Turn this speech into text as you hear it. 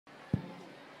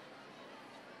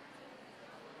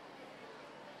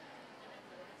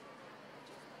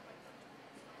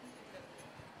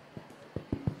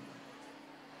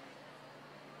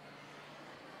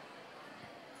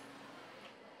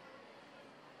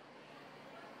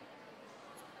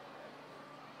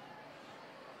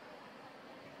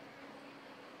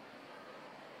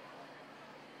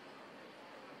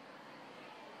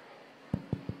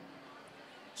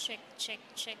Check check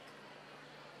check.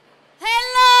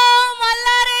 Hello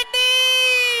Mallareddy.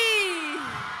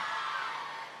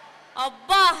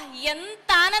 అబ్బా ఎంత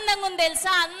ఆనందంగా ఉంది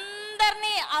తెలుసా,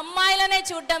 అందరినీ అమ్మాయిలనే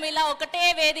చూడడం ఇలా ఒకటే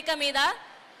వేదిక మీద.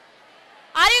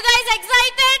 Are you guys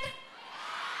excited?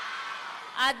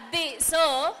 అది సో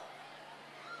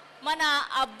మన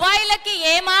అబ్బాయిలకి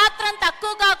ఏమాత్రం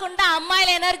తక్కువ కాకుండా అమ్మాయిల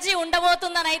ఎనర్జీ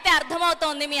ఉండబోతుందని అయితే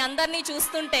అర్థమవుతోంది మీ అందరినీ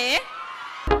చూస్తుంటే.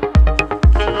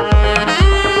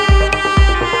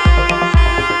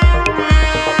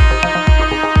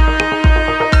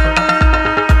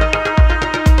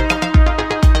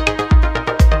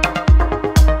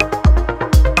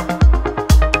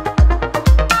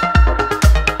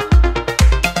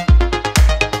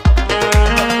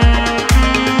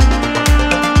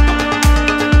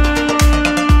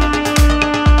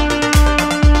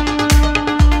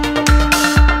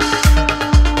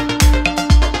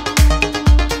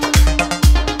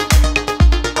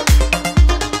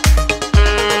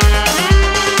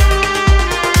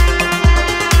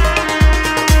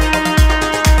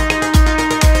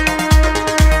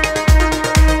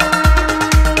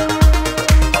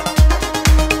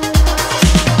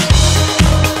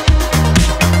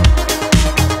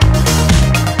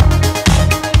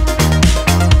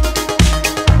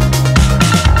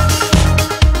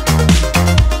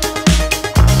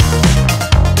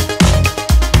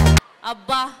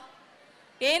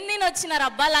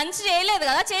 వచ్చినారబ్బా, లంచ్ చేయలేదు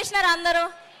కదా? చేసినారు అందరూ?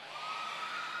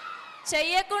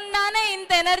 చెయ్యకుండానే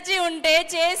ఇంత ఎనర్జీ ఉంటే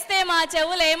చేస్తే మా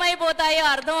చెవులు ఏమైపోతాయో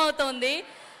అర్థమవుతోంది.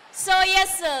 So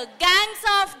yes, gangs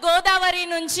of Godavari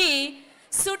నుంచి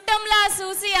సుట్టంలా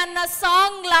సూసి అన్న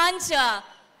song launch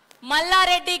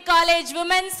Mallareddy college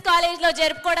women's కాలేజ్లో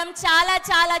జరుపుకోవడం చాలా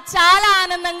చాలా చాలా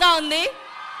ఆనందంగా ఉంది.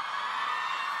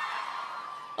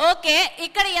 ఓకే,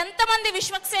 ఇక్కడ ఎంతమంది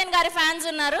విశ్వక్ సేన్ గారి ఫ్యాన్స్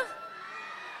ఉన్నారు?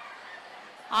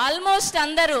 ఆల్మోస్ట్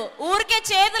అందరూ. ఊరికే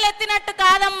చేతులు ఎత్తినట్టు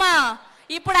కాదమ్మా,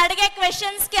 ఇప్పుడు అడిగే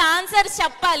క్వశ్చన్స్ కి ఆన్సర్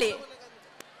చెప్పాలి.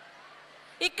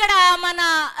 ఇక్కడ మన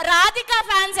రాధిక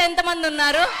ఫ్యాన్స్ ఎంతమంది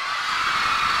ఉన్నారు?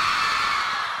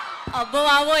 అబ్బో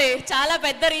బాబోయ్, చాలా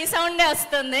పెద్ద రీసౌండే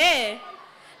వస్తుంది.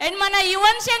 అండ్ మన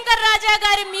యువన్ శంకర్ రాజా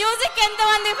గారి మ్యూజిక్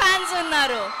ఎంతమంది ఫ్యాన్స్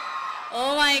ఉన్నారు? Oh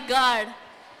my God.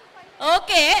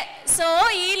 Okay, so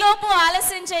ఈలోపు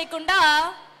ఆలస్యం చేయకుండా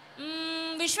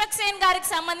విశ్వక్ సేన్ గారికి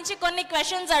సంబంధించి కొన్ని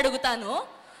క్వశ్చన్స్ అడుగుతాను.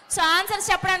 సో ఆన్సర్స్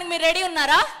చెప్పడానికి మీరు రెడీ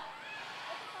ఉన్నారా?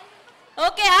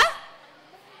 ఓకే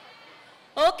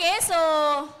ఓకే, సో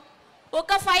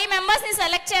ఒక 5 మెంబర్స్ని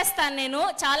సెలెక్ట్ చేస్తాను నేను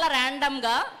చాలా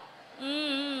ర్యాండమ్గా.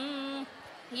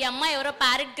 ఈ అమ్మాయి ఎవరో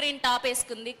ప్యారెట్ గ్రీన్ టాప్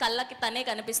వేసుకుంది, కళ్ళకి తనే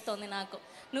కనిపిస్తోంది నాకు.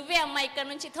 నువ్వే అమ్మాయి, ఇక్కడ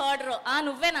నుంచి 3rd రో.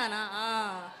 నువ్వే నానా?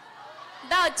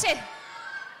 దా వచ్చే.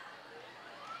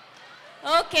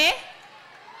 ఓకే,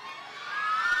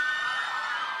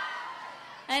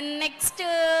 అండ్ నెక్స్ట్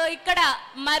ఇక్కడ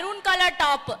మరూన్ కలర్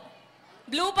టాప్,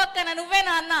 బ్లూ పక్కన నువ్వే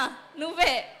నాన్న?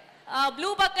 నువ్వే. బ్లూ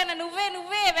పక్కన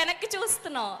నువ్వే వెనక్కి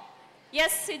చూస్తున్నావు.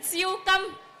 Yes, it's you. కమ్.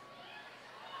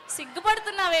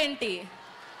 సిగ్గుపడుతున్నావేంటి?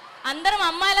 అందరం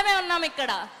అమ్మాయిలమే ఉన్నాం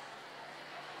ఇక్కడ.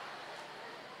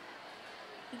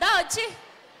 దా వచ్చి.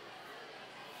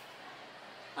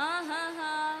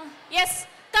 Yes,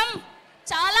 come.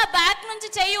 చాలా బ్యాక్ నుంచి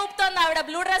చెయ్యి ఊపుతోంది ఆవిడ,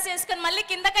 బ్లూ డ్రెస్ వేసుకొని. మళ్ళీ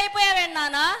కిందకి అయిపోయావేంటి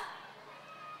నాన్న?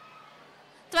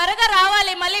 త్వరగా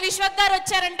రావాలి, మళ్ళీ విశ్వక్ గారు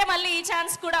వచ్చారంటే మళ్ళీ ఈ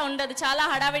ఛాన్స్ కూడా ఉండదు, చాలా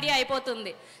హడావిడి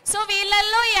అయిపోతుంది. సో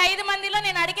వీళ్ళల్లో ఈ 5 మందిలో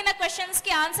నేను అడిగిన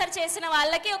క్వశ్చన్స్కి ఆన్సర్ చేసిన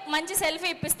వాళ్ళకి ఒక మంచి సెల్ఫీ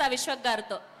ఇప్పిస్తా విశ్వక్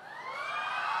గారితో.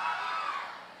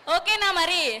 ఓకేనా?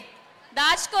 మరి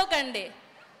దాచుకోకండి.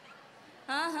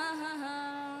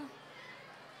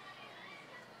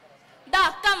 దా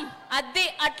కమ్. అద్ది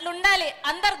అట్లుండాలి,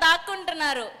 అందరు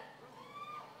దాక్కుంటున్నారు.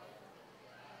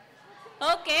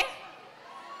 Okay,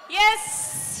 yes,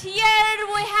 here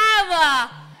we have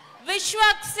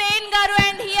Vishwak Sen garu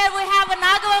and here we have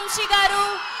Nagavamshi garu.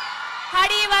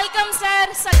 Hearty welcome sir.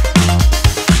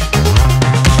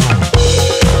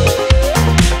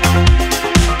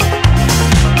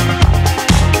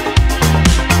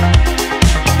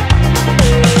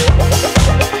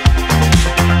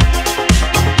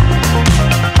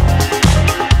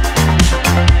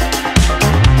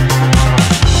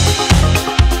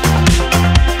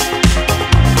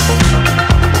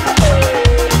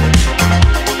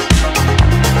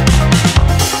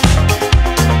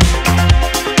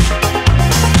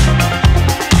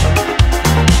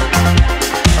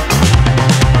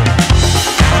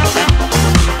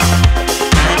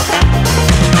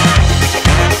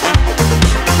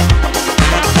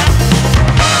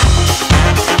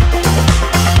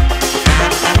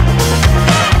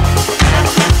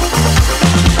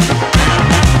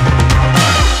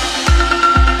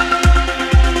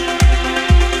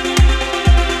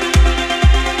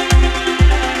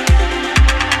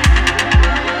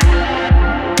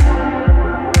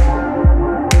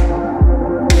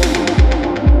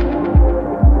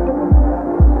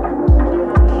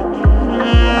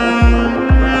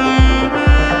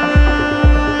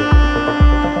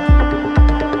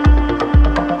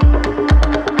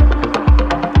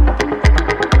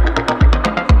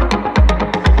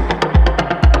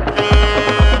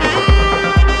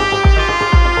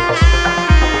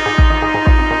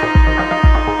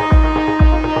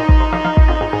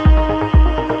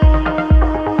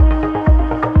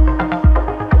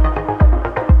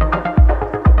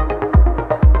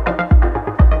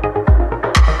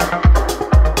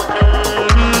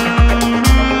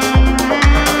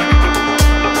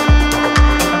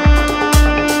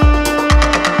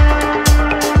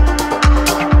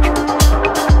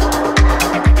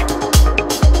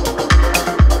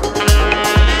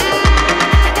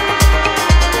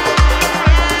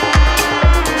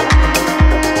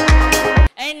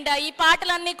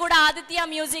 పాటలన్నీ కూడా ఆదిత్య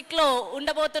మ్యూజిక్లో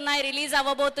ఉండబోతున్నాయి, రిలీజ్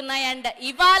అవ్వబోతున్నాయి. అండ్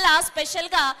ఇవాళ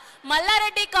స్పెషల్గా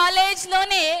మల్లారెడ్డి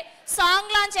కాలేజ్లోనే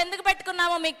సాంగ్ లాంచ్ ఎందుకు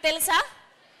పెట్టుకున్నామో మీకు తెలుసా?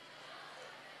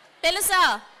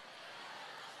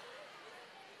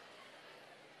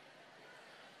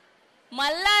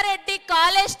 మల్లారెడ్డి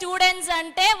కాలేజ్ స్టూడెంట్స్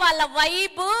అంటే వాళ్ళ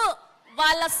వైబ్,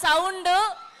 వాళ్ళ సౌండ్,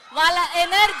 వాళ్ళ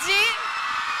ఎనర్జీ,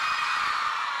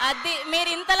 అది మీరు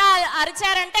ఇంతలా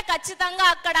అరిచారంటే ఖచ్చితంగా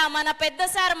అక్కడ మన పెద్ద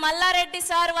సార్ మల్లారెడ్డి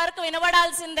సార్ వరకు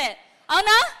వినబడాల్సిందే,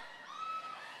 అవునా?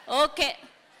 ఓకే,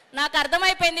 నాకు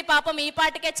అర్థమైపోయింది. పాపం ఈ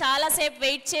పాటకే చాలాసేపు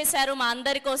వెయిట్ చేశారు మా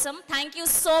అందరి కోసం. Thank you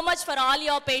so much for all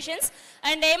your patience.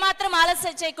 And ఏమాత్రం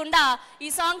ఆలస్యం చేయకుండా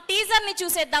ఈ సాంగ్ టీజర్ని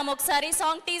చూసేద్దాం ఒకసారి.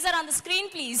 Song teaser on the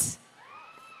screen please.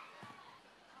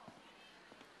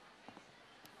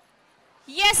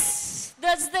 Yes,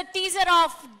 that's the teaser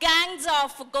of Gangs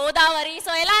of Godavari.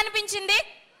 So ఎలా అనిపించింది?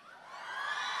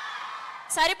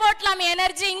 సరిపోట్లా మీ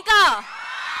ఎనర్జీ ఇంకా?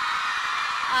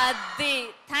 అది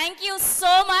thank you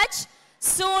so much.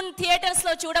 Soon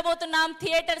థియేటర్స్లో చూడబోతున్నాం.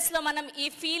 థియేటర్స్లో మనం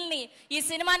ఈ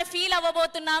సినిమాని ఫీల్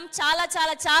అవ్వబోతున్నాం. చాలా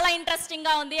చాలా చాలా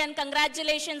ఇంట్రెస్టింగ్గా ఉంది. అండ్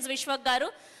కంగ్రాచ్యులేషన్స్ విశ్వక్ గారు,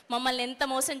 మమ్మల్ని ఎంత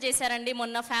మోసం చేశారండి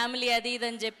మొన్న, ఫ్యామిలీ అది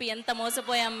ఇదని చెప్పి ఎంత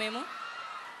మోసపోయాం మేము.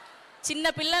 చిన్న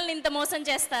పిల్లల్ని ఇంత మోసం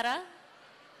చేస్తారా?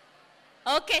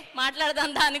 ఓకే, మాట్లాడదాం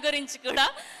దాని గురించి కూడా.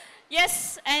 ఎస్,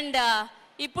 అండ్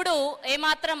ఇప్పుడు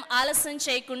ఏమాత్రం ఆలస్యం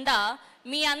చేయకుండా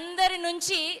మీ అందరి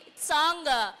నుంచి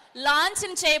సాంగ్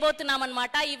లాంచ్ని చేయబోతున్నాం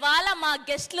అనమాట. ఇవాళ మా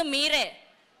గెస్ట్లు మీరే.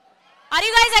 Are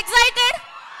you guys excited?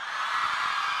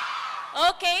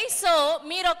 Okay, so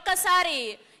మీరు ఒక్కసారి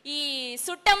ఈ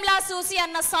సుట్టంలా సూసి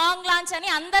అన్న సాంగ్ లాంచ్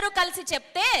అని అందరూ కలిసి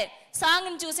చెప్తే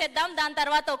సాంగ్ని చూసేద్దాం. దాని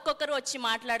తర్వాత ఒక్కొక్కరు వచ్చి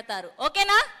మాట్లాడతారు.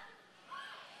 ఓకేనా?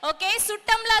 ఓకే,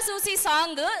 సుట్టంలా సూసి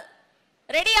సాంగ్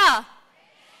రెడీయా?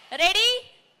 రెడీ?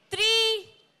 3,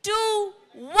 2,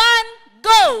 1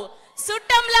 గో.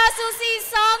 సుట్టంలా సూసి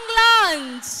song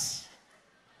launch.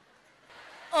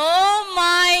 Oh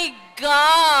my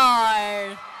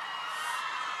God,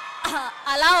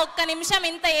 అలా ఒక్క నిమిషం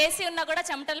ఇంత ఏసీ ఉన్నా కూడా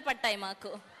చెమటలు పట్టాయి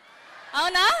మాకు,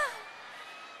 అవునా?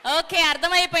 ఓకే,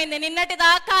 అర్థమైపోయింది. నిన్నటి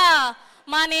దాకా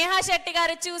మా నేహా శెట్టి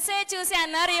గారు చూసి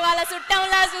అన్నారు, ఇవాళ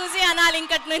సుట్టంలా చూసి అనాలి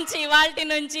ఇంకటి నుంచి, ఇవాల్టి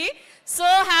నుంచి. So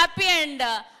happy. అండ్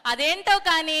అదేంటో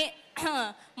కానీ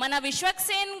మన విశ్వక్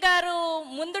సేన్ గారు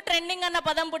ముందు ట్రెండింగ్ అన్న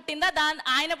పదం పుట్టిందా,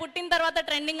 ఆయన పుట్టిన తర్వాత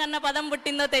ట్రెండింగ్ అన్న పదం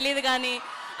పుట్టిందో తెలియదు కానీ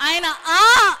ఆయన ఆ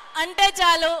అంటే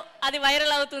చాలు అది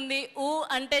వైరల్ అవుతుంది, ఊ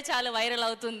అంటే చాలు వైరల్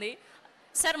అవుతుంది.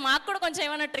 సార్ మాకు కూడా కొంచెం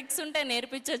ఏమైనా ట్రిక్స్ ఉంటే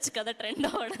నేర్పించవచ్చు కదా ట్రెండ్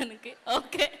అవ్వడానికి.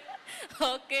 ఓకే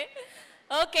ఓకే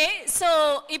ఓకే, సో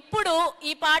ఇప్పుడు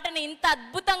ఈ పాటని ఇంత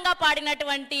అద్భుతంగా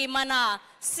పాడినటువంటి మన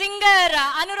సింగర్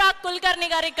అనురాగ్ కుల్కర్ణి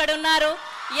గారు ఇక్కడ ఉన్నారు.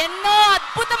 ఎన్నో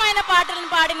అద్భుతమైన పాటలను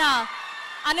పాడిన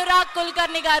అనురాగ్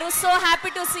కుల్కర్ణి గారు, so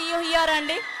happy to see you here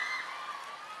అండి.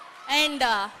 అండ్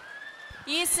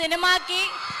ఈ సినిమాకి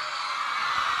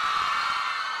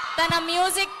తన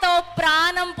మ్యూజిక్తో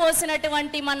ప్రాణం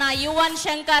పోసినటువంటి మన యువన్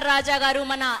శంకర్ రాజా గారు,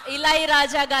 మన ఇలై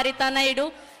రాజా గారి తనయుడు.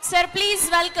 Sir please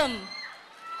welcome.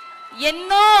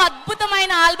 ఎన్నో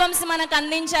అద్భుతమైన ఆల్బమ్స్ మనకు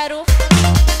అందించారు.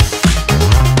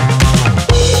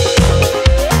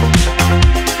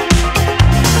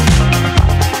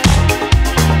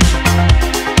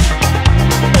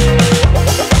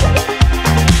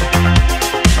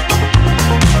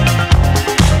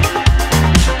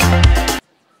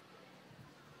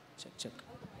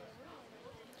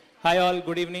 Hi all,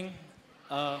 good evening.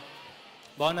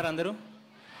 బాగున్నారు అందరూ?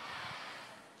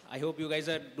 I hope you guys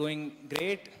are doing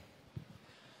great.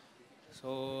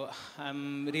 So I'm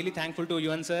really thankful to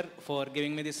Yuvan sir for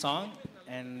giving me this song.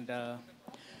 And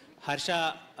Harsha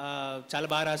చాలా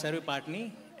బాగా రాశారు ఈ పాటని.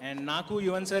 అండ్ నాకు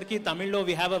యువన్ సార్కి తమిళ్లో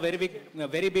we have a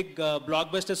very big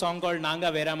block buster song called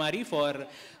నాంగా వేరామారి for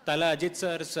తల Ajit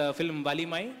sirs film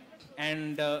వలీమై.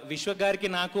 And Vishwak గారికి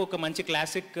నాకు ఒక మంచి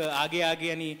క్లాసిక్ ఆగి ఆగి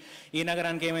అని ఈ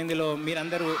నగరానికి ఏమైందిలో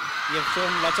మీరందరూ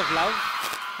shown lots of love.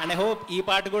 And I hope ఈ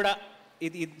పాట కూడా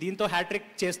దీంతో హ్యాట్రిక్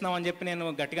చేస్తున్నాం అని చెప్పి నేను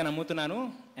గట్టిగా నమ్ముతున్నాను.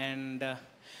 And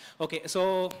okay, so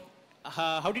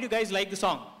how did you guys like the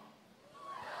song?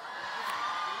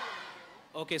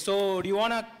 Okay, so do you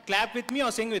want clap with me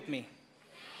are sing with me?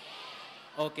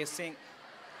 Okay, Singh.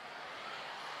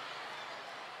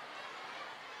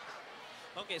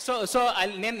 Okay, so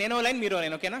నేను లైన్ మీరు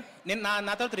లైన్, ఓకేనా? నేను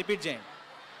నా తర్వాత రిపీట్ చేయండి.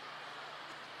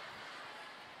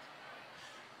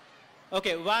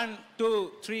 ఓకే, 1 2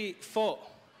 3 4.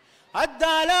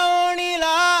 అద్దాల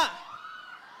ఓణిలా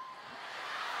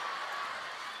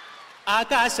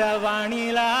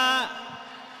ఆకాశవాణిలా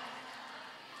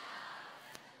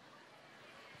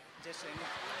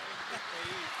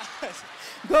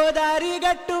Godavari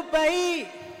గట్టుపై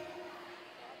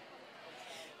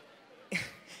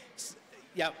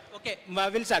yeah okay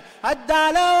will start.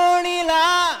 అద్దాలోనిలా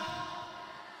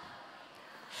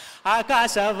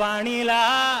ఆకాశవాణిలా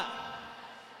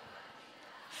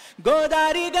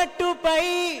Godari గట్టుపై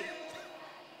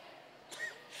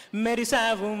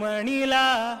మెరిసావు మణిలా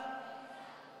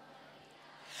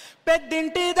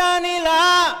పెద్దింటి దానిలా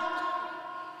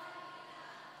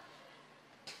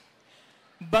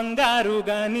బంగారు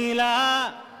గనిలా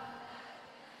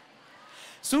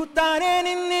సూతానే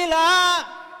నిన్నిలా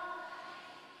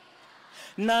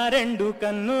నా రెండు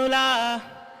కన్నులా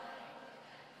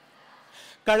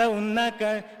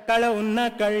కళ ఉన్న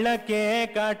కళ్ళకే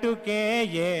కాటుకే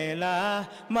ఏలా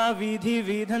మా వీధి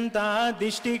వీధంతా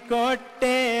దిష్టి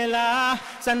కొట్టేలా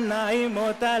సన్నాయి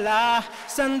మోతలా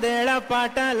సందేళ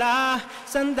పాటలా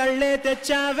సందళ్ళే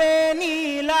తెచ్చావే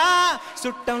నీలా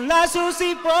సుట్టంలా చూసి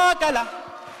పోకల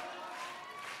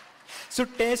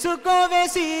సుట్టేసుకోవే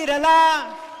సీరలా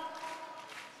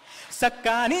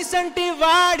సక్కాని సంటి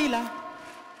వాడిలా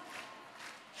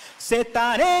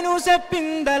సేతానేను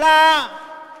చెప్పిందలా.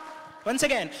 Once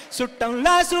again,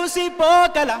 సుట్టంలా చూసి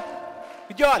పోకల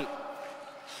విజువల్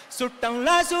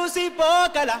సుట్టంలా చూసి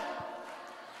పోకల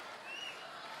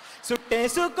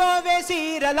సుట్టేసుకోవే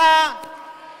సీరలా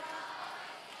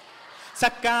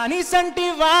సక్కాని సంటి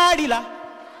వాడిలా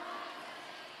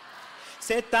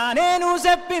సేతానేను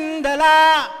చెప్పిందలా.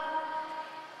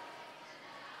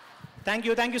 Thank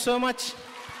you so much.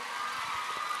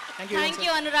 Thank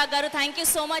you Anurag గారు, thank you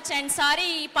so much. And sorry,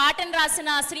 ఈ పాటను రాసిన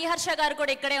శ్రీహర్ష గారు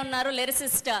కూడా ఇక్కడే ఉన్నారు,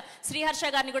 లిరిసిస్ట్ శ్రీహర్ష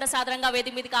గారిని కూడా సాదరంగా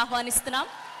వేదిక మీదకి ఆహ్వానిస్తున్నాం.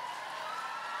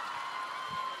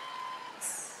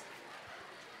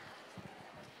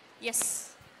 Yes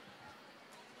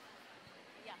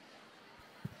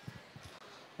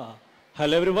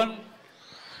hello everyone.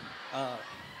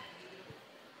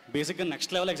 బేసిక్గా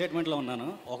నెక్స్ట్ లెవెల్ ఎక్సైట్మెంట్లో ఉన్నాను.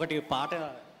 ఒకటి పాట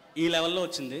ఈ లెవెల్లో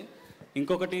వచ్చింది,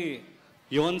 ఇంకొకటి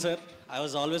Yuvan sir. I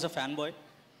was always a fan boy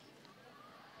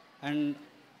and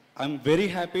I'm very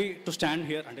happy to stand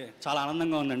here. అంటే చాలా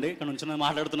ఆనందంగా ఉందండి ఇక్కడ నుంచి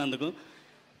మాట్లాడుతున్నందుకు.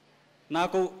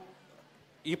 నాకు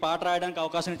ఈ పాట రాయడానికి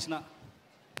అవకాశం ఇచ్చిన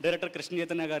డైరెక్టర్ కృష్ణ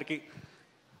చైతన్య గారికి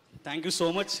thank you so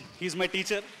much. He's my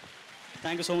teacher.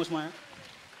 Thank you so much Maya.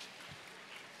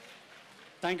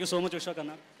 Thank you so much Vishwak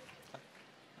అన్న.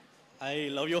 I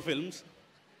love your films.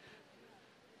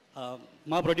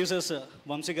 మా ప్రొడ్యూసర్స్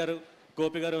వంశీ గారు,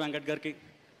 గోపి గారు, వెంకట్ గారికి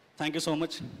thank you so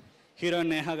much. Heroine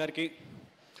Neha గారికి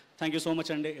థ్యాంక్ యూ సో మచ్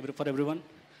అండి for everyone.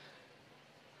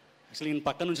 Actually నేను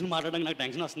పక్క నుంచి మాట్లాడడానికి నాకు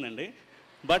టెన్షన్ వస్తుందండి,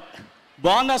 బట్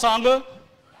బాగుందా సాంగ్?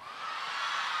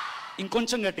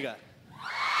 ఇంకొంచెం గట్టిగా.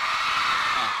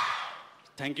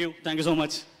 Thank you so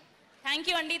much. Thank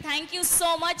you అండి, thank you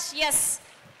so much. Yes,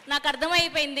 నాకు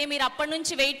అర్థమైపోయింది మీరు అప్పటి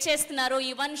నుంచి వెయిట్ చేస్తున్నారు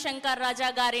యువన్ శంకర్ రాజా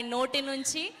గారి నోటి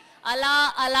నుంచి అలా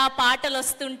అలా పాటలు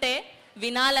వస్తుంటే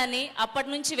వినాలని. అప్పటి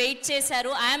నుంచి వెయిట్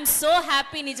చేశారు. ఐఎమ్ సో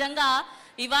హ్యాపీ నిజంగా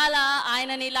ఇవాళ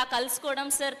ఆయనని ఇలా కలుసుకోవడం.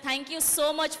 Sir, thank you so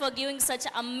much for giving such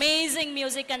amazing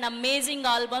music and amazing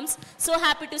albums. So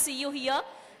happy to see you here.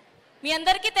 మీ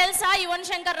అందరికీ తెలుసా యువన్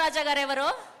శంకర్ రాజా గారు ఎవరో?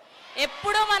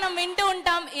 ఎప్పుడూ మనం వింటూ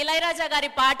ఉంటాం ఇళయరాజా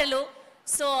గారి పాటలు.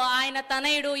 సో ఆయన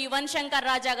తనయుడు యువన్ శంకర్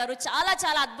రాజా గారు చాలా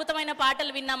చాలా అద్భుతమైన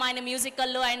పాటలు విన్నాం ఆయన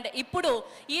మ్యూజికల్లో. అండ్ ఇప్పుడు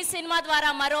ఈ సినిమా ద్వారా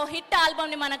మరో హిట్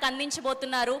ఆల్బమ్ని మనకు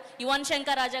అందించబోతున్నారు యువన్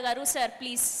శంకర్ రాజా గారు. సార్,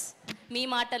 ప్లీజ్ మీ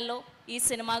మాటల్లో ఈ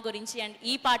సినిమా గురించి అండ్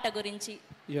ఈ పాట గురించి.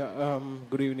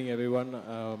 Good evening everyone.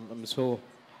 I'm so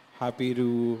happy to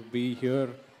be here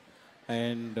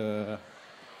and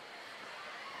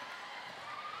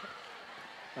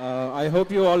I hope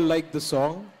you all like the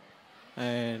song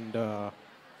and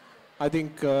I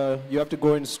think you have to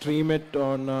go and stream it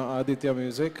on Aditya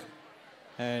Music.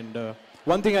 And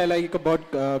one thing I like about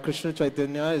Krishna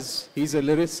Chaitanya is he's a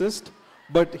lyricist,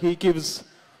 but he gives,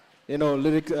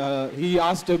 lyrics. He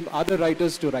asked other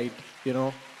writers to write.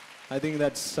 I think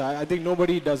I think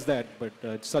nobody does that, but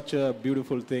it's such a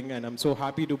beautiful thing, and I'm so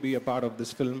happy to be a part of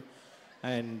this film.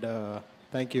 And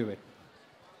thank you.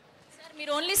 Sir,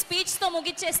 మీరు only స్పీచ్తో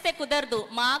ముగిచ్చేస్తే కుదరదు.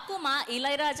 మాకు మా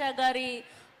ఇళయరాజా గారి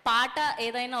పాట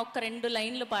ఏదైనా ఒక 2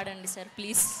 లైన్లు పాడండి సార్,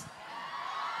 ప్లీజ్.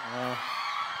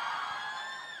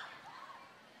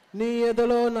 నీ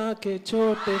ఎదలో నాకే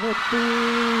చోటే వద్దు,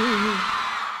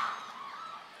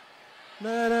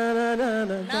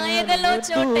 నా ఎదలో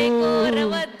చోటే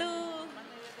కోరవద్దు,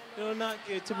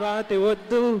 నాకే బాటే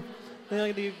వద్దు,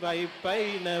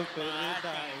 పైన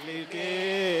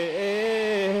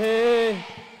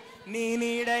నీ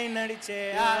నీడై నడిచే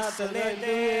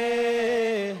ఆశలేదే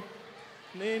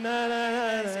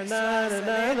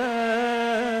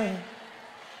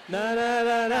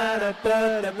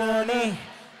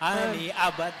అని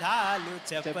అబద్ధాలు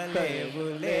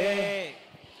చెప్పలేవులే.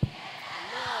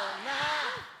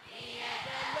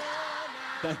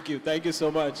 Thank you so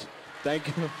much. Thank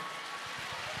you.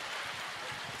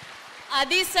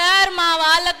 అది సార్ మా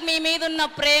వాళ్ళకి మీ మీద ఉన్న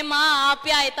ప్రేమ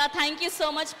ఆప్యాయత. Thank you so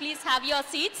much. Please have your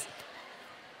seats.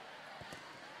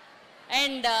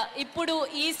 And ఇప్పుడు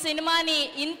ఈ సినిమాని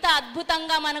ఇంత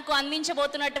అద్భుతంగా మనకు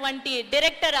అందించబోతున్నటువంటి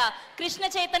డైరెక్టర్ కృష్ణ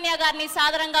చైతన్య గారిని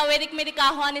సాదరంగా వేదిక మీదకి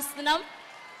ఆహ్వానిస్తున్నాం.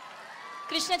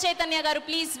 కృష్ణ చైతన్య గారు,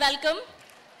 ప్లీజ్ వెల్కమ్.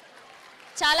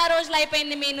 చాలా రోజులు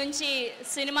అయిపోయింది మీ నుంచి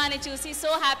సినిమాని చూసి.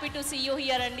 So happy to see you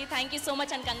here అండి. Thank you so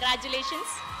much and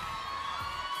congratulations.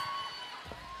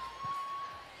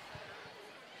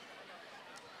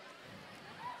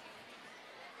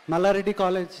 Mallareddy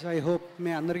college, I hope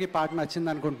మీ అందరికీ పాట నచ్చింది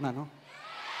అనుకుంటున్నాను.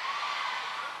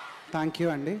 థ్యాంక్ యూ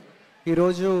అండి.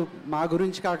 ఈరోజు మా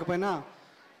గురించి కాకపోయినా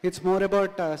it's more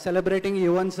about celebrating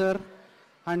Yuvan sir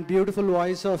and beautiful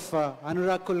voice of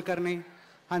Anurag Kulkarni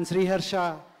and Sriharsha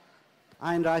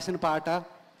ఆయన రాసిన పాట.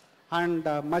 And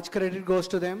much credit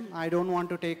goes to them. I don't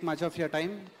want to take much of your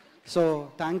time. So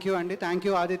thank you అండి. Thank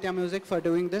you Aditya music for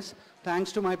doing this.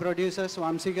 Thanks to my producers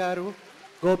Vamsi గారు,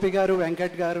 గోపి గారు,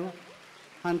 వెంకట్ గారు.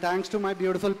 And thanks to my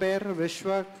beautiful pair,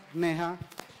 Vishwak, Neha,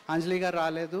 Anjali garu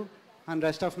raaledu, and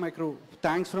rest of my crew.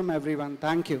 Thanks from everyone.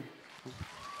 Thank you.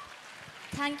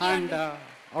 Thank you. And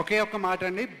okay, oka maata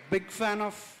andi, big fan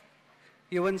of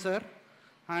Yuvan sir,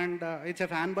 and it's a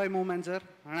fanboy moment, sir.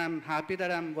 And I'm happy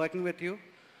that I'm working with you,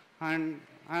 and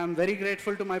I'm very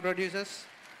grateful to my producers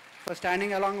for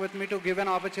standing along with me to give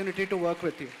an opportunity to work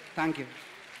with you. Thank you.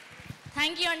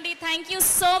 Thank you Andi. Thank you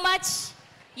so much.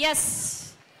 Yes.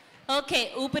 Okay,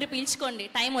 ఊపిరి పీల్చుకోండి,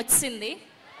 time వచ్చింది.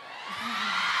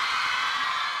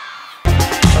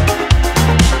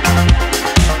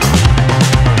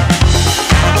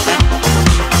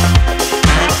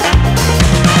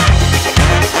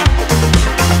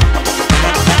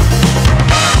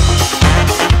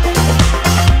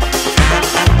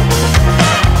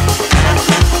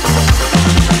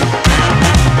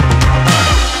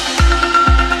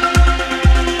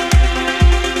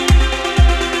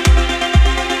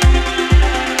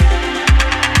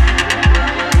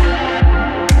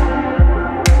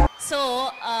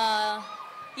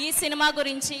 Cinema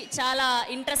గురించి చాలా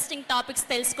interesting topics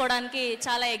తెలుసుకోవడానికి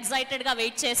చాలా ఎక్సైటెడ్గా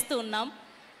wait చేస్తూ ఉన్నాం.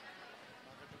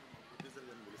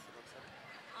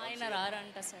 ఆయన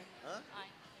రారంట sir.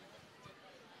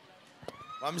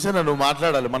 వంశన నువ్వు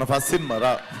మాట్లాడాలి, మన ఫస్ట్ సినిమా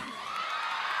రా.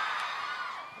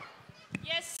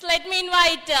 Yes, let me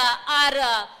invite our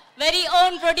very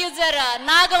own producer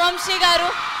Nagavamsi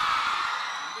గారు.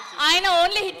 ఆయన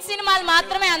ఓన్లీ హిట్ సినిమాలు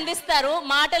మాత్రమే అందిస్తారు,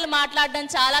 మాటలు మాట్లాడడం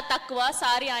చాలా తక్కువ.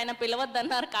 సారీ, ఆయన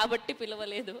పిలవద్దన్నారు కాబట్టి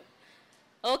పిలవలేదు.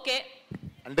 ఓకే,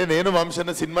 అంటే నేను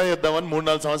వంశన సినిమా చేద్దామని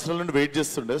 3-4 సంవత్సరాల నుండి వెయిట్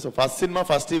చేస్తుండే. So first cinema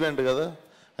first event కదా,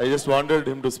 I just wanted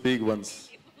him to speak once.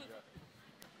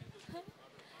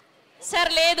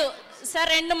 Sir లేదు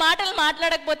సార్, 2 మాటలు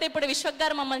మాట్లాడకపోతే ఇప్పుడు విశ్వక్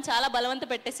గారు మమ్మల్ని చాలా బలవంత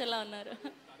పెట్టేసేలా ఉన్నారు.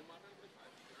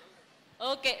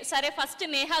 ఓకే సరే, ఫస్ట్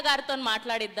నేహా గారితో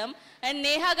మాట్లాడిద్దాం. అండ్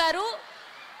నేహా గారు,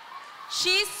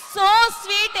 షీ సో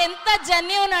స్వీట్. ఎంత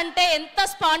జెన్యూన్ అంటే, ఎంత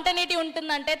స్పాంటనిటీ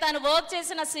ఉంటుందంటే, తను వర్క్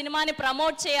చేసిన సినిమాని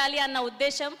ప్రమోట్ చేయాలి అన్న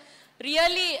ఉద్దేశం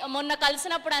రియల్లీ మొన్న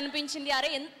కలిసినప్పుడు అనిపించింది,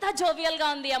 అరే ఎంత జోవియల్గా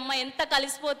ఉంది అమ్మ, ఎంత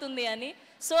కలిసిపోతుంది అని.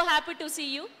 So happy to see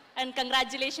you and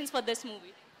congratulations for this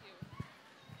movie.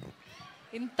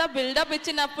 ఇంత బిల్డప్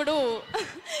ఇచ్చినప్పుడు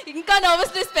ఇంకా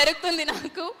నర్వస్నెస్ పెరుగుతుంది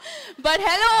నాకు. But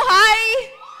hello, hi,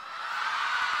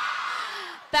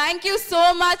 thank you so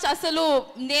much. అసలు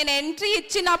నేను ఎంట్రీ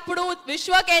ఇచ్చినప్పుడు,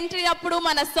 విశ్వక్ ఎంట్రీ అప్పుడు,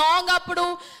 మన సాంగ్ అప్పుడు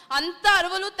అంత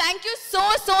అరువులు. Thank you so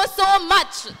so so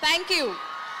much. Thank you.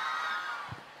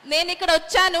 నేను ఇక్కడ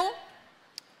వచ్చాను,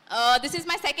 this is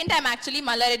my second time actually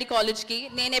Mallareddy కాలేజ్కి.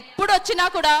 నేను ఎప్పుడు వచ్చినా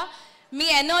కూడా మీ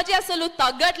ఎనర్జీ అసలు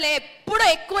తగ్గట్లే, ఎప్పుడు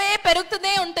ఎక్కువే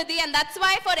పెరుగుతూనే ఉంటుంది. And that's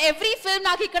why for every film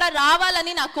నాకు ఇక్కడ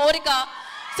రావాలని నా కోరిక.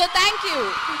 So thank you.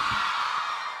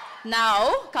 Now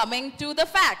coming to the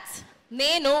facts.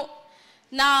 నేను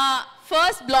నా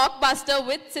first block buster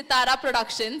with Sitara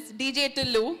productions, DJ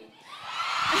Tillu,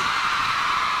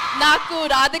 నాకు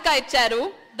రాధిక ఇచ్చారు.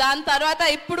 దాని తర్వాత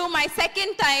ఇప్పుడు my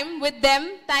second time with them.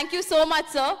 Thank you so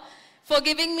much sir for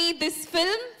giving me this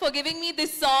film, for giving me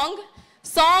this song.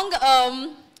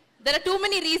 there are too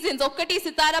many reasons. Okkati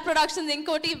Sitara Productions,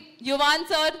 inkoti Yuvan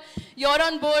sir, you're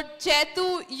on board.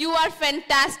 Chetu, you are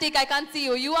fantastic. I can't see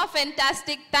you. You are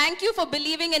fantastic. Thank you for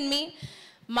believing in me.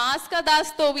 Maska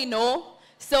Das to we know.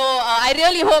 So I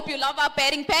really hope you love our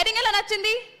pairing. Pairing ela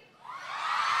nachindi?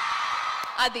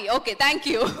 Adi, okay, thank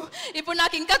you. Ippudu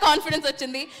నాకు ఇంకా confidence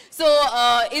వచ్చింది. So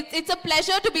it's a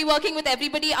pleasure to be working with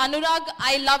everybody. Anurag,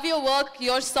 I love your work.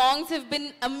 Your songs have been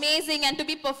amazing, and to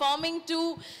be performing to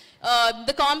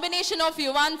The combination of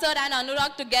Yuvan sir and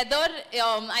Anurag together,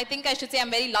 I think I should say I'm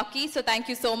very lucky. So thank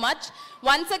you so much.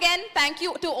 Once again, thank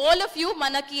you to all of you.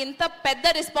 Manaki inta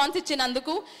pedda response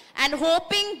ichinanduku and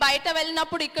hoping baita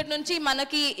vellinappudu ikkadi nunchi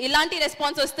manaki ilanti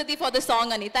response vastadi for the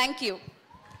song ani. Thank you.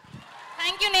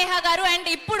 Thank you Neha గారు. And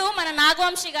ఇప్పుడు మన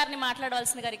నాగవంశి గారిని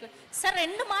మాట్లాడవలసిన గారికి sir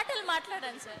 2 మాటలు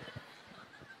మాట్లాడండి sir.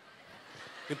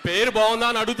 పేరు బాగుందా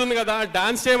అని అడుగుతుంది కదా,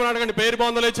 డాన్స్ చేయమని అడగండి. పేరు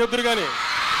బాగుందో లేదు చెప్తారు కానీ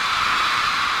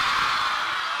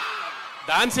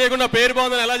డాన్స్ చేయకుండా పేరు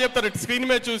బాగుందని ఎలా చెప్తారు స్క్రీన్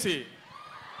మీద చూసి?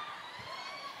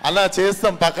 అలా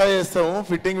చేస్తాం, పక్కా చేస్తాము.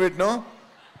 ఫిట్టింగ్ పెట్టిను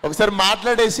ఒకసారి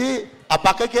మాట్లాడేసి ఆ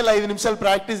పక్కకి వెళ్ళి 5 నిమిషాలు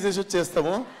ప్రాక్టీస్ చేసి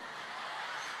వచ్చేస్తాము.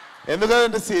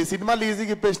 ఎందుకంటే సినిమాలు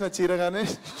ఈజీగా ఇప్పేసిన చీర కానీ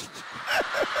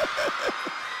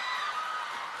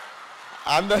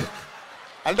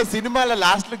అంటే సినిమాల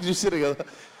లాస్ట్లోకి చూసారు కదా.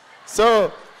 సో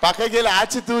పక్కకి వెళ్ళి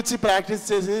ఆచి తూచి ప్రాక్టీస్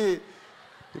చేసి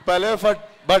ఇప్పలే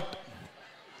బట్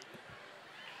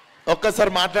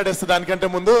ఒక్కసారి మాట్లాడేస్తే దానికంటే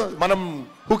ముందు మనం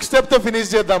హుక్ స్టెప్తో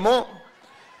ఫినిష్ చేద్దాము.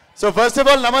 సో ఫస్ట్ ఆఫ్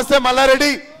ఆల్ నమస్తే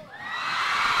మల్లారెడ్డి.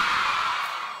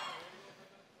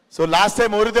 సో లాస్ట్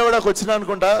టైం ఊరిదేవుడాకి వచ్చిన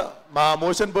అనుకుంటా మా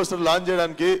మోషన్ పోస్టర్ లాంచ్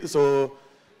చేయడానికి. సో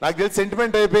నాకు తెలిసి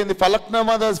సెంటిమెంట్ అయిపోయింది.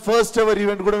 Falaknuma the first ever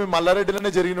event కూడా మేము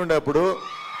మల్లారెడ్డిలోనే జరిగిన ఉండే అప్పుడు.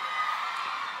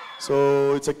 So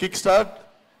it's a kick start.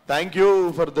 Thank you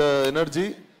for the energy.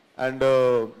 And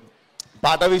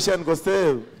పాట విషయానికి వస్తే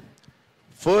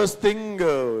ఫస్ట్ థింగ్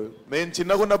నేను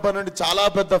చిన్నగా ఉన్నప్పటి నుండి చాలా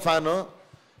పెద్ద fan.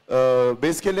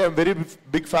 Basically I'm very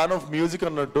big fan of music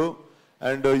అన్నట్టు.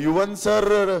 అండ్ యువన్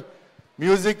సార్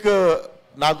మ్యూజిక్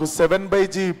నాకు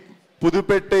 7/G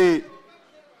పుదుపెట్టి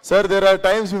sir there are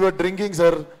times we were drinking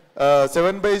sir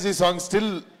 7/G song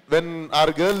still when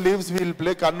or girl leaves will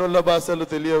play కన్నుల భాషలు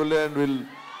తెలియవులే and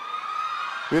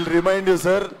will remind you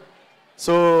sir.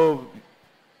 So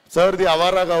సార్ది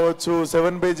అవారా కావచ్చు,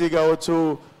 7/G కావచ్చు,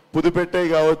 పుదుపెట్టే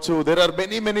కావచ్చు, there are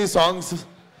many songs.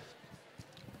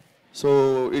 So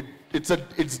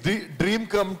it's dream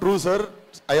come true sir.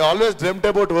 I always dreamt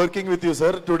about working with you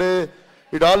sir. Today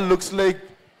it all looks like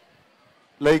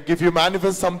if you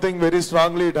manifest something very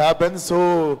strongly it happens.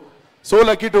 So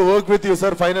lucky to work with you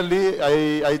sir. Finally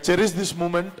I cherish this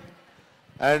moment.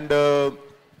 And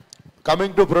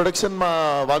coming to production, మా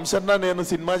వంశన్న నేను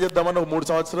cinema చేద్దామని 3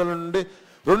 సంవత్సరాల నుండి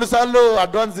 2 సార్లు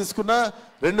advance తీసుకున్నా,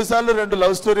 2 సార్లు 2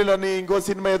 love స్టోరీలు అని ఇంకో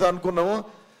సినిమా ఏదో అనుకున్నాము.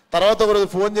 తర్వాత ఒకరోజు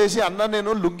ఫోన్ చేసి అన్న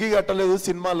నేను లుంగి కట్టలేదు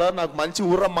సినిమాలో, నాకు మంచి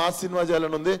ఊర్ర మాస్ సినిమా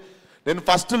చేయాలని ఉంది, నేను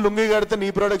ఫస్ట్ లుంగి కడితే నీ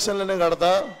ప్రొడక్షన్లోనే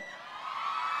కడతా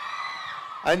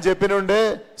అని చెప్పినుండే.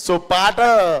 సో పాట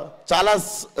చాలా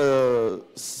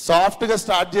సాఫ్ట్గా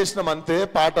స్టార్ట్ చేసినాం అంతే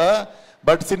పాట.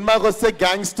 బట్ సినిమాకి వస్తే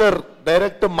గ్యాంగ్స్టర్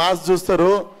డైరెక్ట్ మాస్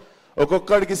చూస్తారు,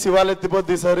 ఒక్కొక్కడికి శివాలు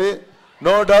ఎత్తిపోద్ది సరే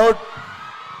నో డౌట్.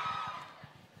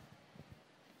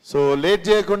 సో లేట్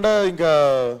చేయకుండా ఇంకా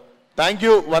thank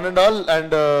you one and all.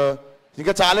 And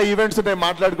ఇంకా చాలా ఈవెంట్స్ ఉన్నాయి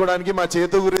మాట్లాడుకోవడానికి. మా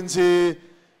చేతు గురించి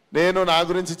నేను, నా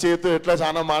గురించి చేతు ఎట్లా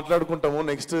చాలా మాట్లాడుకుంటాము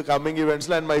నెక్స్ట్ కమింగ్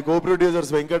ఈవెంట్స్లో. And my co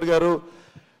producers Venkat గారు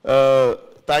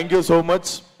thank you so much,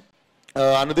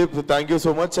 Anudeep thank you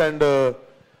so much. And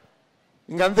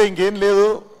ఇంకంతే, ఇంకేం లేదు.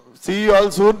 See you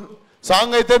all soon.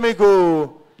 Song అయితే మీకు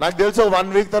నాకు తెలుసు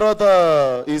 1 వీక్ తర్వాత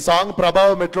ఈ సాంగ్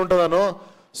ప్రభావం ఎట్లుంటుందనో.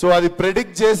 సో అది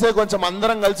ప్రెడిక్ట్ చేసే కొంచెం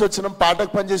అందరం కలిసి వచ్చినాం.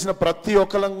 పాటకు పనిచేసిన ప్రతి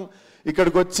ఒక్కరం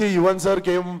ఇక్కడికి వచ్చి Yuvan sir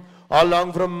came all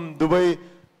long from Dubai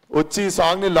వచ్చి ఈ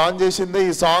సాంగ్ని లాంచ్ చేసింది.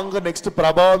 ఈ సాంగ్ నెక్స్ట్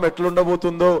ప్రభావం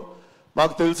ఎట్లుండబోతుందో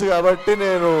మాకు తెలుసు కాబట్టి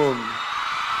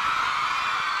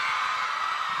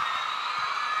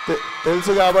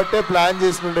తెలుసు కాబట్టే ప్లాన్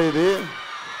చేసినుండే ఇది.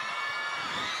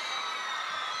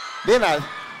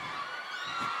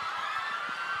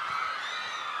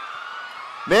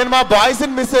 నేను మా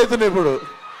బాయ్స్ని మిస్ అవుతున్నా ఇప్పుడు.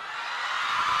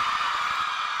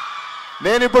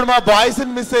 మా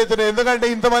బాయ్స్ని మిస్ అవుతున్నా ఎందుకంటే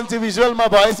ఇంత మంచి విజువల్ మా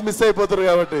బాయ్స్ మిస్ అయిపోతారు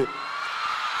కాబట్టి.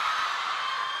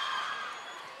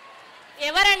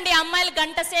 ఎవరండి అమ్మాయిలు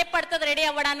గంట సేపు పడుతుంది రెడీ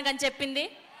అవ్వడానికి అని చెప్పింది?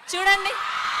 చూడండి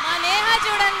మా నేహ,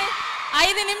 చూడండి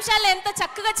 5 నిమిషాలు ఎంత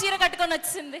చక్కగా చీర కట్టుకొని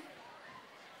వచ్చింది.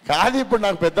 కాదు ఇప్పుడు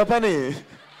నాకు పెద్ద పని.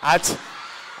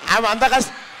 ఆమె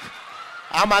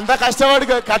అంత కష్టపడి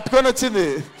కట్టుకొని వచ్చింది.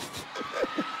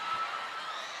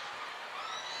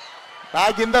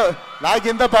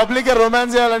 నాకింత పబ్లిక్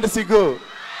రొమాన్స్ చేయాలంటే సిగ్గు.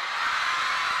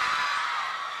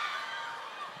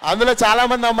 అందులో చాలా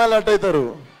మంది అమ్మాయిలు అట్ అవుతారు.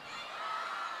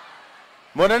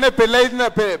 మొన్ననే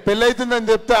పెళ్ళైతుందని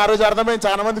చెప్తే ఆ రోజు అర్థమైంది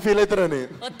చాలా మంది ఫీల్ అవుతారని.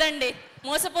 వద్దండి,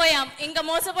 మోసపోయాం, ఇంకా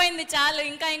మోసపోయింది చాలు,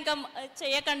 ఇంకా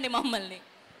చెయ్యకండి మమ్మల్ని.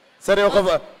 సరే ఒక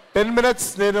 10 minutes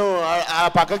నేను ఆ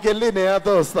పక్కకి వెళ్ళి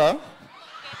నేహాతో వస్తా.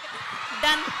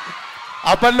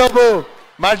 అప్పటిలోపు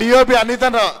మా డిఓపి అనిత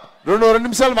 2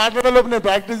 నిమిషాలు మాట్లాడేలోపు నేను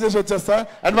ప్రాక్టీస్ చేసి వచ్చేస్తా.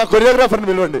 అండ్ మా కొరియోగ్రాఫర్ని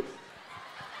పిలవండి.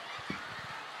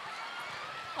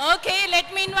 Okay,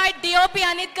 let me invite DOP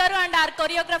Anit garu and our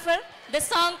choreographer, the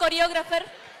song choreographer.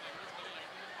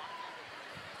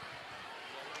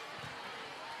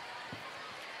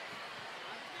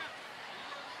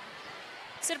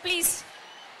 Sir, please.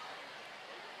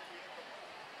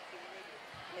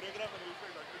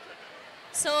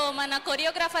 So మన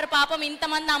కొరియోగ్రాఫర్ పాపం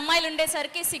ఇంతమంది అమ్మాయిలు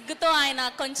ఉండేసరికి సిగ్గుతో ఆయన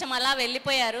కొంచెం అలా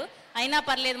వెళ్ళిపోయారు. అయినా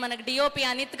పర్లేదు, మనకు డిఓపి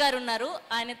అనిత్ గారు ఉన్నారు,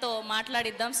 ఆయనతో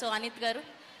మాట్లాడిద్దాం. సో అనిత్ గారు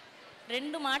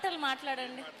 2 మాటలు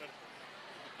మాట్లాడండి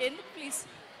ఎందుకు ప్లీజ్.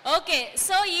 ఓకే,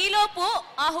 సో ఈలోపు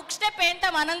ఆ హుక్ స్టెప్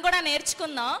ఏంటో మనం కూడా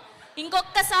నేర్చుకుందాం.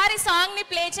 ఇంకొకసారి సాంగ్ని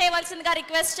ప్లే చేయవలసిందిగా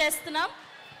రిక్వెస్ట్ చేస్తున్నాం.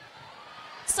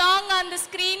 Song on the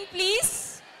screen please.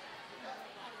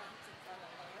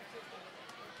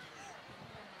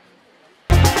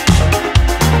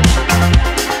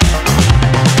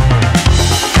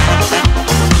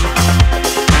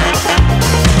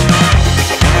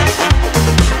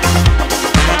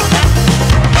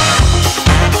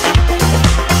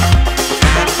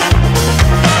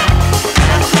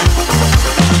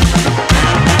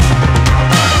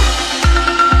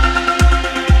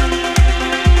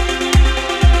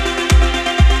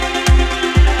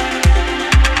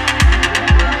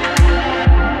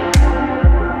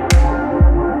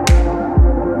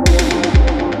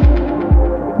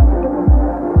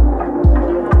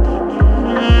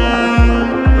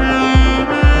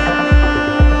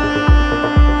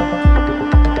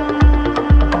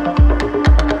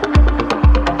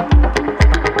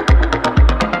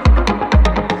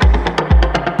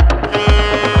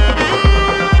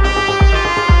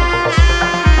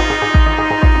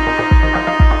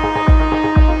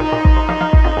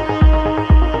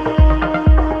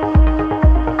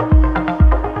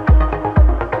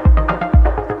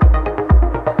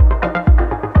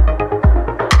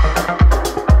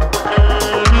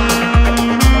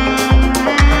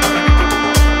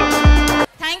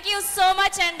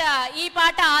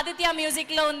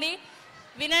 మ్యూజిక్లో ఉంది,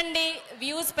 వినండి,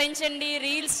 వ్యూస్ పెంచండి,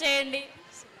 రీల్స్ చేయండి.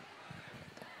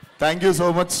 Thank you so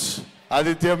much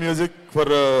Aditya music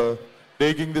for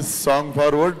taking this song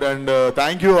forward and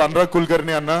thank you Anurag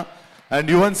Kulkarni అన్న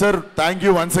and Yuvan sir, thank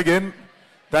you once again,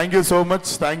 thank you so much,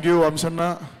 thank you వంశన్న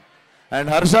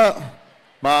and Harsha.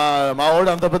 మా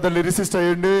వాడు అంత పెద్ద లిరిసిస్ట్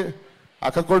అయ్యండి,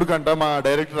 అక్క కొడుకు అంట, మా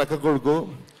డైరెక్టర్ అక్క కొడుకు,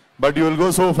 but you will go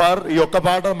so far. ఈ ఒక్క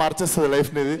పాట మార్చేస్తుంది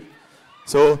లైఫ్ నిది.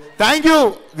 సో థ్యాంక్ యూ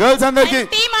గర్ల్స్ అందరికి.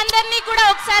 టీమ్ అందరినీ కూడా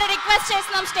ఒకసారి రిక్వెస్ట్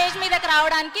చేస్తున్నాం స్టేజ్ మీదకి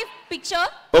రావడానికి.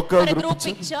 పిక్చర్, ఒక గ్రూప్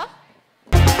పిక్చర్.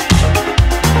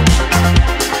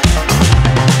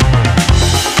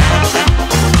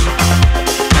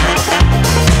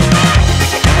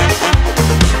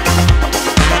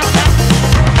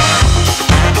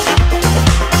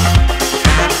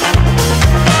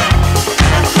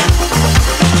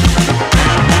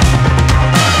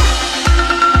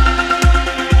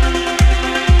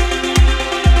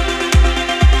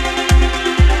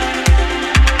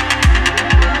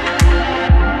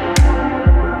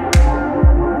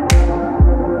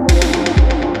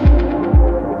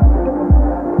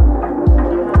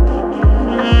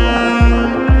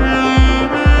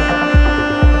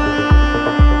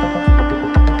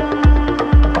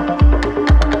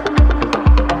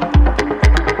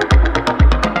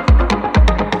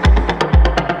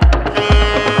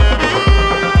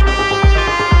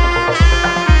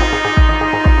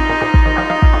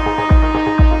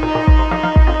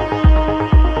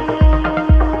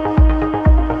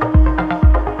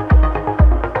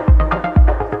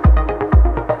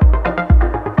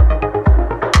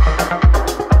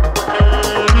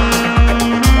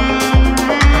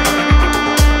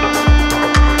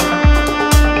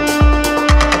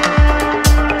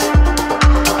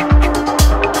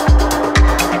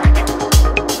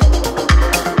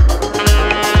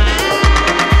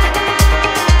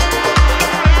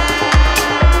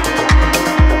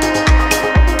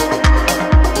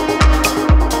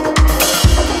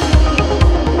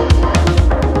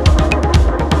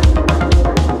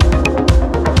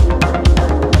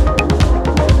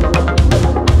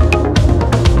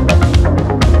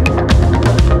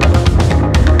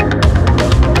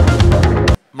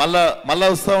 మళ్ళా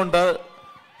వస్తూ ఉంటారు,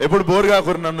 ఎప్పుడు బోర్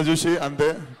కాకూరు నన్ను చూసి, అంతే.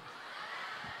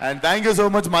 And thank you so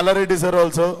much Mallareddy sir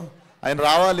also. ఆయన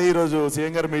రావాలి, ఈరోజు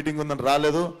సీఎం గారు మీటింగ్ ఉందని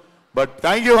రాలేదు, but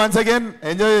thank you once again.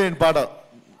 Enjoy చేయండి పాట,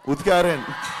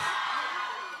 ఉతికారండి.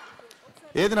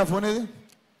 ఏది నా ఫోన్ ఏది?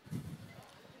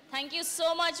 Thank you so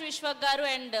much Vishwak గారు.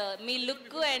 అండ్ మీ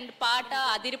లుక్ అండ్ పాట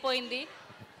అదిరిపోయింది.